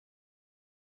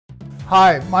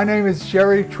Hi, my name is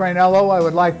Jerry Trainello. I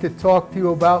would like to talk to you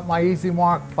about my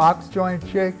EASYMARK Box Joint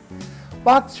Jig.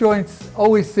 Box joints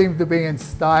always seem to be in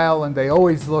style and they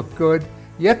always look good,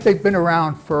 yet they've been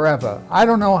around forever. I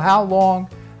don't know how long,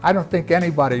 I don't think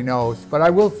anybody knows, but I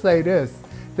will say this,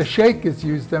 the Shakers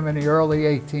used them in the early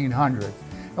 1800s.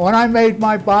 And when I made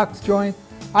my box joint,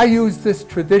 I used this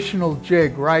traditional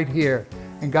jig right here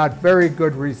and got very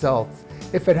good results.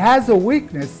 If it has a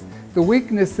weakness, the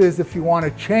weakness is if you want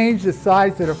to change the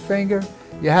size of the finger,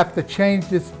 you have to change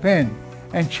this pin.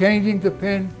 And changing the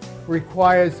pin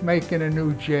requires making a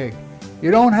new jig.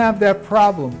 You don't have that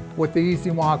problem with the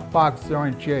EASYMARK Box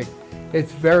Joint Jig.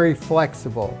 It's very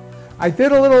flexible. I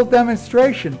did a little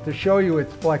demonstration to show you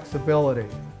its flexibility.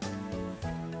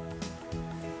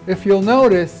 If you'll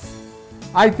notice,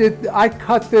 I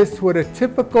cut this with a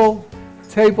typical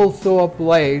table saw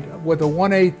blade with a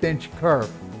 1/8 inch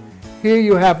curve. Here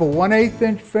you have a 1/8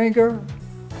 inch finger,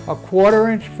 a 1/4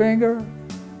 inch finger,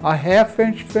 a 1/2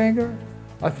 inch finger,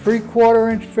 a 3/4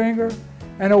 inch finger,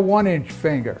 and a 1 inch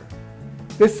finger.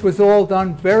 This was all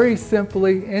done very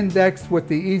simply, indexed with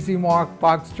the EASYMARK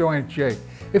Box Joint Jig.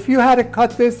 If you had to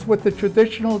cut this with the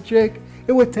traditional jig,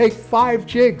 it would take 5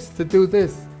 jigs to do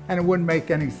this, and it wouldn't make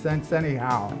any sense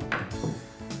anyhow.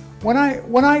 When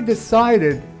I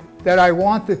decided that I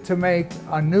wanted to make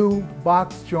a new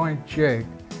box joint jig,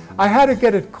 I had to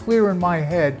get it clear in my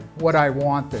head what I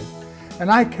wanted.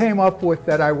 And I came up with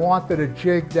that I wanted a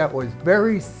jig that was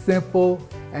very simple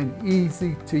and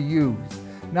easy to use.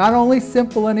 Not only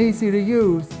simple and easy to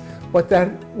use, but that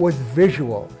was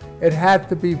visual. It had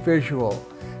to be visual.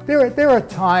 There are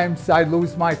times I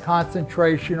lose my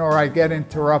concentration or I get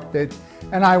interrupted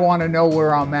and I want to know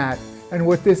where I'm at. And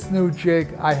with this new jig,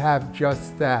 I have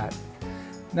just that.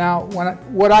 Now,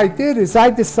 what I did is I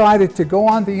decided to go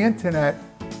on the internet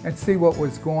and see what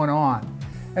was going on.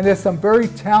 And there's some very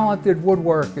talented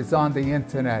woodworkers on the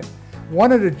internet.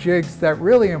 One of the jigs that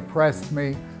really impressed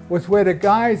me was where the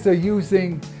guys are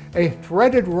using a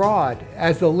threaded rod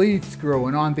as a lead screw,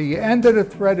 and on the end of the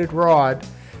threaded rod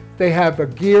they have a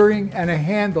gearing and a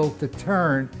handle to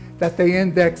turn that they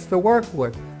index the work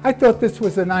with. I thought this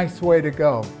was a nice way to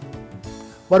go,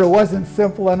 but it wasn't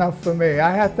simple enough for me.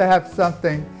 I had to have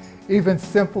something even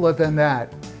simpler than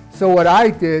that. So what I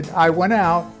did, I went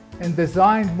out and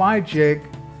designed my jig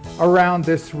around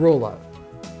this ruler.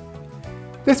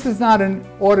 This is not an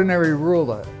ordinary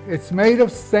ruler. It's made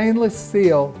of stainless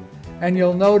steel, and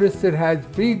you'll notice it has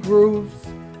V-grooves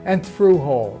and through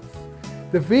holes.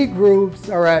 The V-grooves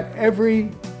are at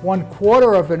every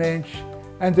 1/4 of an inch,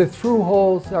 and the through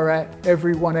holes are at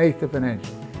every 1/8 of an inch.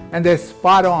 And they're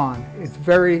spot on. It's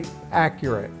very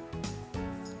accurate.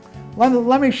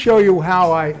 Let me show you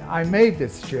how I made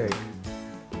this jig.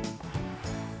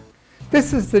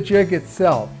 This is the jig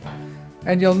itself,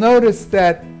 and you'll notice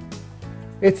that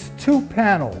it's 2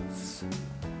 panels.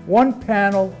 One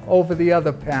panel over the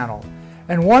other panel,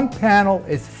 and one panel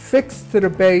is fixed to the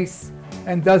base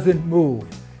and doesn't move.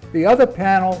 The other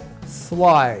panel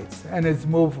slides and is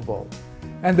movable.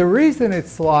 And the reason it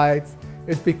slides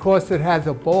is because it has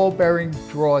a ball bearing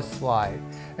draw slide.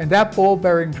 And that ball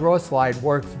bearing draw slide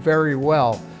works very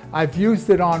well. I've used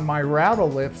it on my router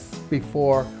lifts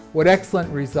before with excellent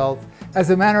results. As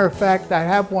a matter of fact, I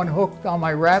have one hooked on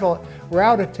my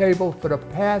router table for the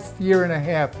past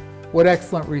 1.5 years with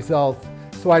excellent results.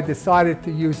 So I decided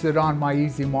to use it on my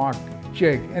EASYMARK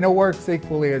jig, and it works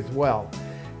equally as well.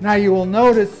 Now you will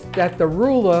notice that the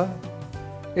ruler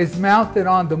is mounted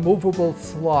on the movable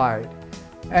slide,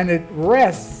 and it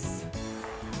rests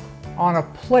on a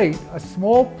plate, a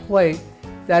small plate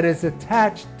that is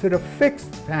attached to the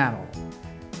fixed panel.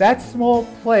 That small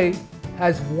plate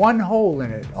has one hole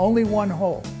in it, only one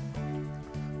hole.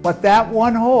 But that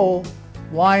one hole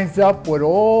lines up with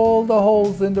all the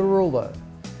holes in the ruler,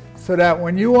 so that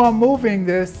when you are moving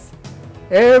this,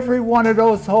 every one of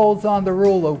those holes on the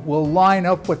ruler will line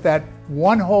up with that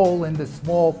one hole in the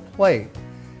small plate.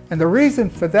 And the reason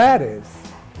for that is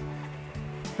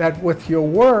that with your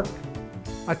work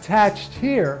attached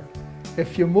here,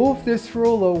 if you move this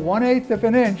ruler 1/8 of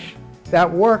an inch,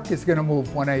 that work is going to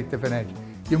move 1/8 of an inch.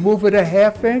 You move it a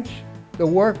 1/2 inch, the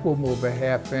work will move a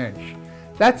 1/2 inch.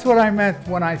 That's what I meant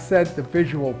when I said the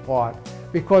visual part,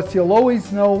 because you'll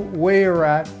always know where you're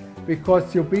at, because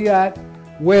you'll be at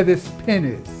where this pin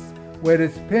is. Where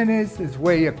this pin is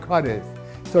where your cut is.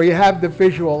 So you have the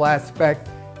visual aspect.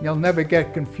 You'll never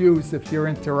get confused if you're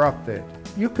interrupted.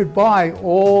 You could buy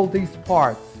all these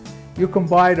parts. You can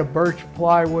buy the birch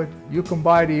plywood, you can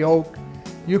buy the oak,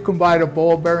 you can buy the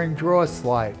ball bearing draw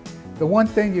slide. The one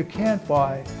thing you can't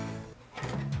buy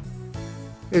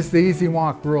is the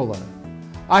EASYMARK ruler.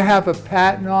 I have a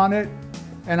patent on it.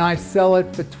 and I sell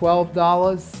it for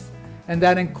 $12, and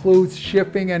that includes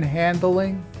shipping and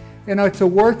handling. You know, it's a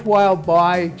worthwhile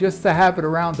buy just to have it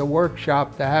around the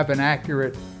workshop to have an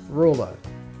accurate ruler.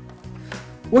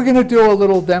 We're going to do a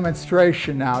little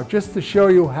demonstration now just to show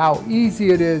you how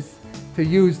easy it is to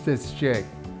use this jig.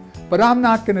 But I'm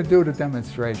not going to do the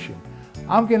demonstration.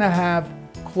 I'm going to have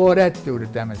Claudette do the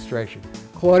demonstration.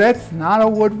 Claudette's not a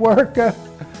woodworker,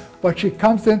 but she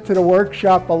comes into the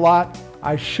workshop a lot.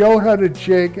 I showed her the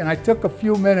jig and I took a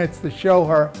few minutes to show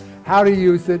her how to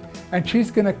use it, and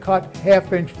she's going to cut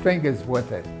 1/2-inch fingers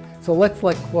with it. So let's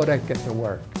let Claudette get to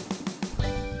work.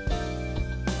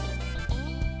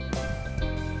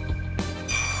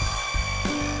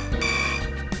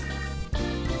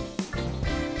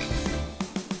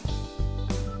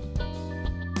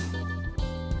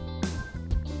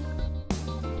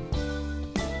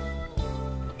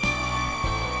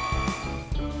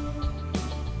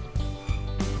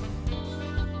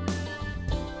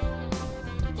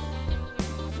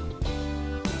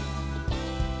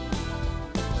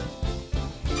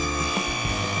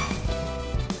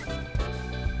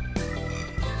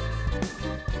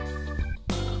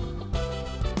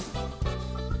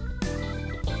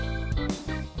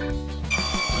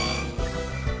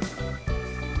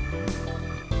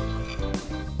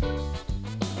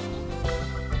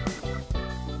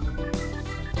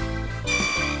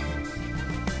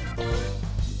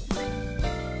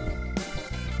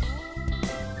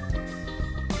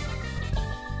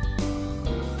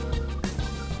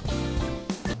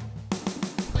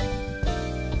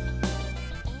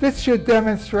 This should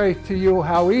demonstrate to you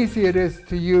how easy it is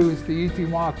to use the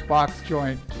EASYMARK Box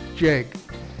Joint Jig.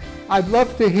 I'd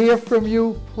love to hear from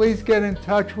you. Please get in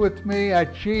touch with me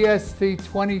at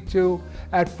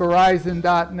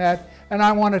gst22@verizon.net, and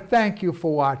I want to thank you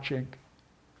for watching.